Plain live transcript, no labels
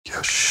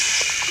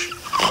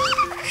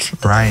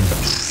Rain.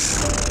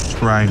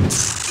 Rain.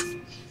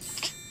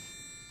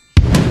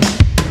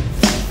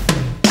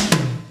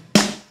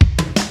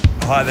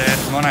 Hi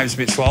there, my name's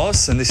Mitch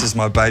Wallis and this is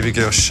my baby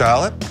girl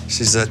Charlotte.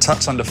 She's a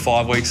touch under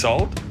 5 weeks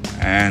old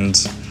and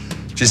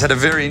she's had a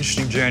very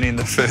interesting journey in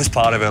the first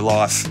part of her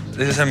life.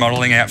 This is her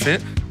modelling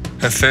outfit,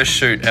 her first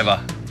shoot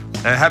ever.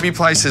 Her happy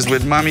place is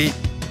with mummy,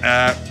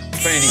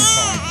 feeding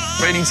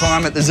time. Feeding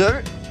time at the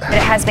zoo. But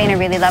it has been a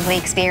really lovely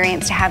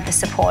experience to have the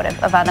support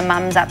of other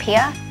mums up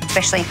here,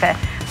 especially for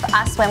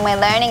us when we're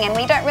learning and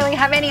we don't really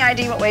have any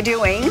idea what we're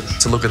doing.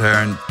 To look at her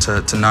and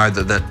to know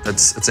that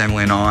it's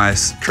Emily and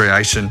I's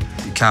creation,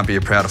 you can't be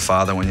a prouder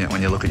father when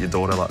you look at your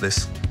daughter like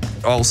this.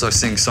 I also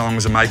sing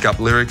songs and make up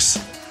lyrics,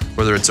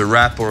 whether it's a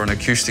rap or an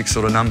acoustic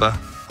sort of number.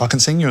 I can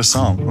sing you a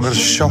song. I've got a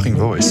shocking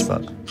voice,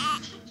 but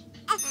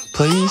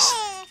please.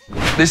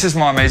 This is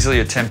my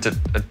measly attempt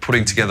at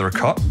putting together a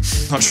cot.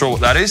 Not sure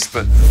what that is,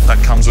 but that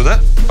comes with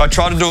it. I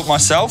try to do it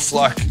myself,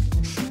 like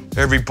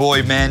every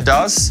boy man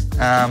does,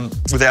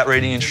 without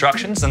reading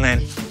instructions, and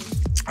then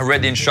I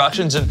read the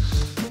instructions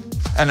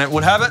and it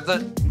would have it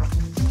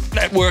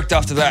that worked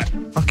after that.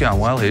 Not going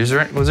well here.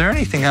 Was there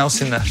anything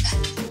else in the...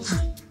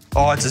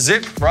 Oh, it's a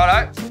zip,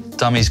 righto.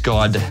 Dummy's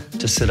guide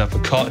to set up a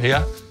cot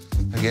here.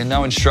 Again,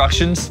 no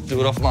instructions, do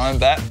it off my own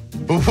bat.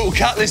 We'll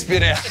cut this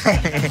bit out.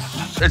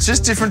 It's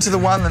just different to the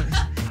one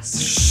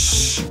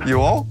that... You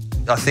all?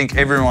 I think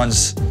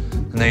everyone's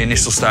in the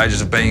initial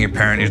stages of being a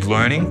parent is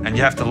learning, and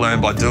you have to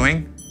learn by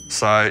doing.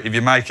 So if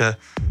you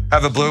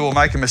have a blue or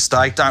make a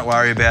mistake, don't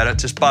worry about it.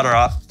 Just butter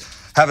up,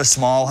 have a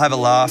smile, have a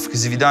laugh,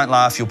 because if you don't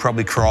laugh, you'll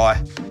probably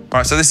cry. All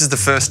right, so this is the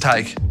first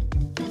take.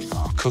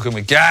 Oh, cooking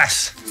with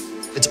gas.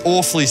 It's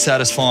awfully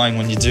satisfying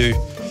when you do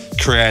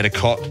create a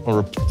cot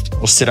or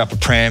set up a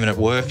pram and it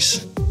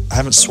works. I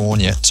haven't sworn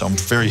yet, so I'm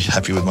very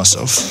happy with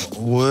myself.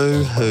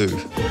 Woohoo.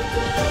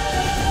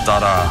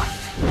 Da-da.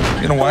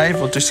 You gonna wave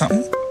or do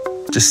something?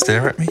 Just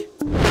stare at me.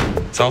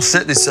 So I'll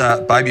set this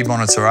baby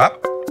monitor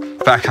up.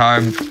 Back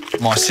home,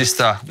 my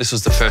sister, this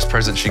was the first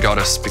present she got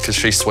us because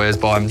she swears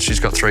by them. She's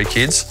got 3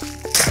 kids.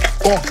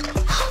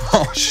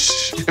 Oh,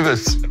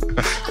 shivers.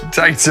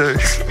 Take 2.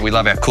 We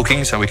love our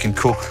cooking, so we can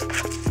cook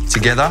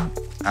together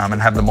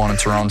and have the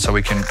monitor on so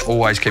we can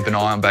always keep an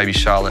eye on baby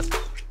Charlotte.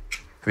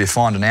 If you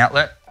find an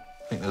outlet,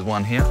 I think there's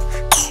one here.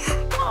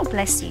 Oh,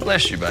 bless you.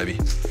 Bless you, baby.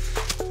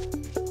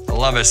 I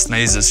love her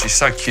sneezes. She's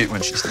so cute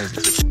when she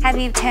sneezes. Have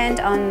you turned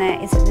on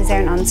the... Is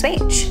there an on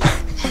switch?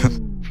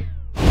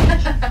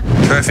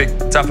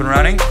 Perfect. It's up and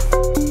running.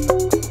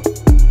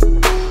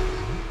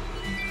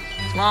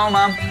 Smile,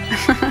 Mum.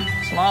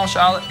 Smile,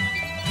 Charlotte.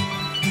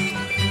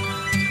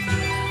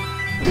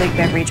 Luke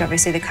Beveridge,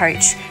 obviously the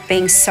coach,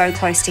 being so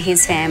close to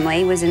his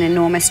family was an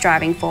enormous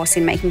driving force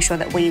in making sure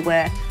that we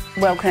were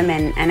welcome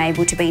and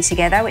able to be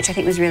together, which I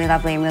think was really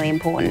lovely and really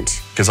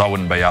important. Because I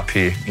wouldn't be up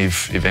here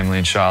if Emily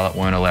and Charlotte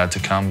weren't allowed to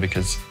come,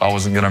 because I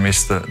wasn't going to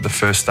miss the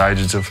first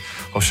stages of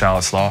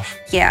Charlotte's life.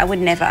 Yeah, I would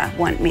never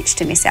want Mitch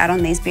to miss out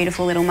on these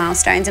beautiful little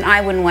milestones, and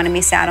I wouldn't want to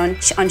miss out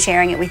on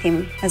sharing it with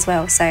him as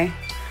well, so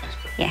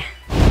yeah.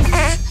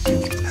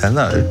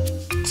 Hello.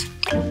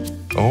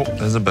 Oh,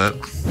 there's a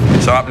burp.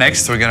 So up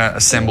next, we're going to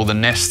assemble the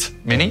Nest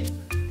Mini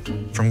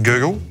from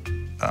Google.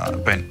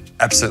 Been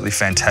absolutely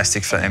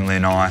fantastic for Emily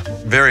and I.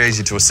 Very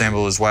easy to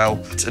assemble as well.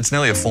 It's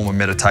nearly a form of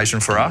meditation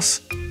for us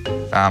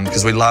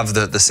because we love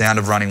the sound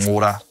of running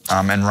water,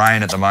 and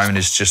rain at the moment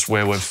is just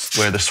where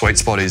the sweet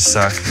spot is.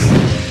 So.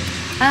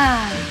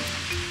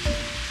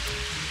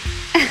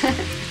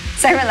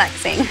 So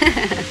relaxing.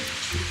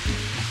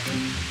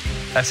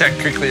 That's how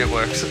quickly it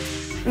works.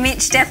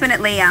 Mitch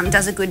definitely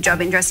does a good job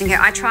in dressing her.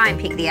 I try and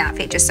pick the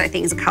outfit just so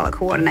things are colour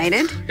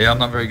coordinated. Yeah, I'm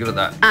not very good at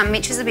that.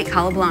 Mitch is a bit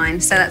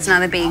colourblind, so that's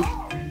another big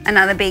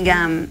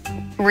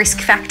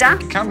risk factor.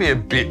 You can't be a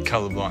bit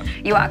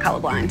colourblind. You are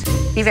colourblind.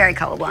 You're very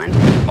colourblind.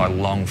 I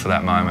long for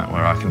that moment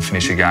where I can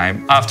finish a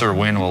game. After a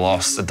win or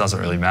loss, it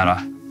doesn't really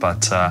matter.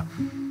 But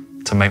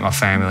to meet my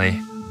family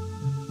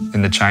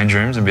in the change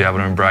rooms and be able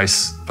to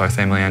embrace both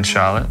Emily and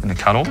Charlotte in a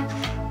cuddle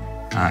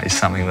is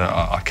something that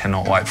I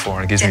cannot wait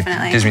for, and it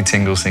gives me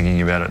tingles thinking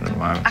about it at the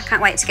moment. I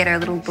can't wait to get her a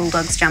little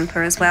Bulldogs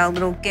jumper as well,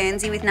 little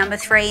Guernsey with number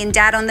 3 and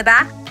Dad on the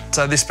back.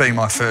 So this being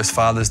my first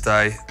Father's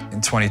Day in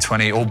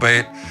 2020,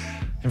 albeit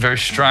in very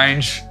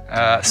strange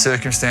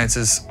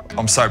circumstances,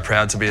 I'm so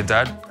proud to be a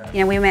dad. You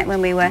know, we met when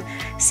we were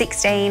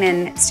 16,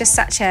 and it's just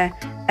such a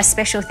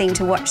special thing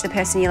to watch the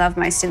person you love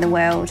most in the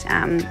world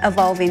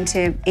evolve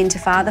into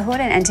fatherhood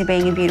and to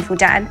being a beautiful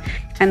dad.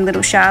 And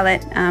little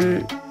Charlotte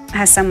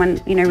has someone,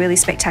 you know, really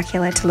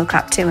spectacular to look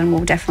up to, and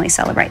we'll definitely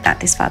celebrate that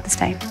this Father's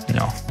Day.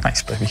 No,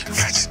 thanks, baby.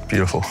 It's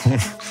beautiful.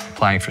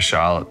 Playing for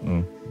Charlotte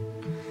and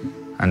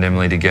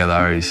Emily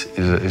together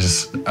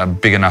is a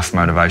big enough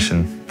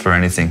motivation for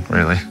anything,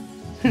 really.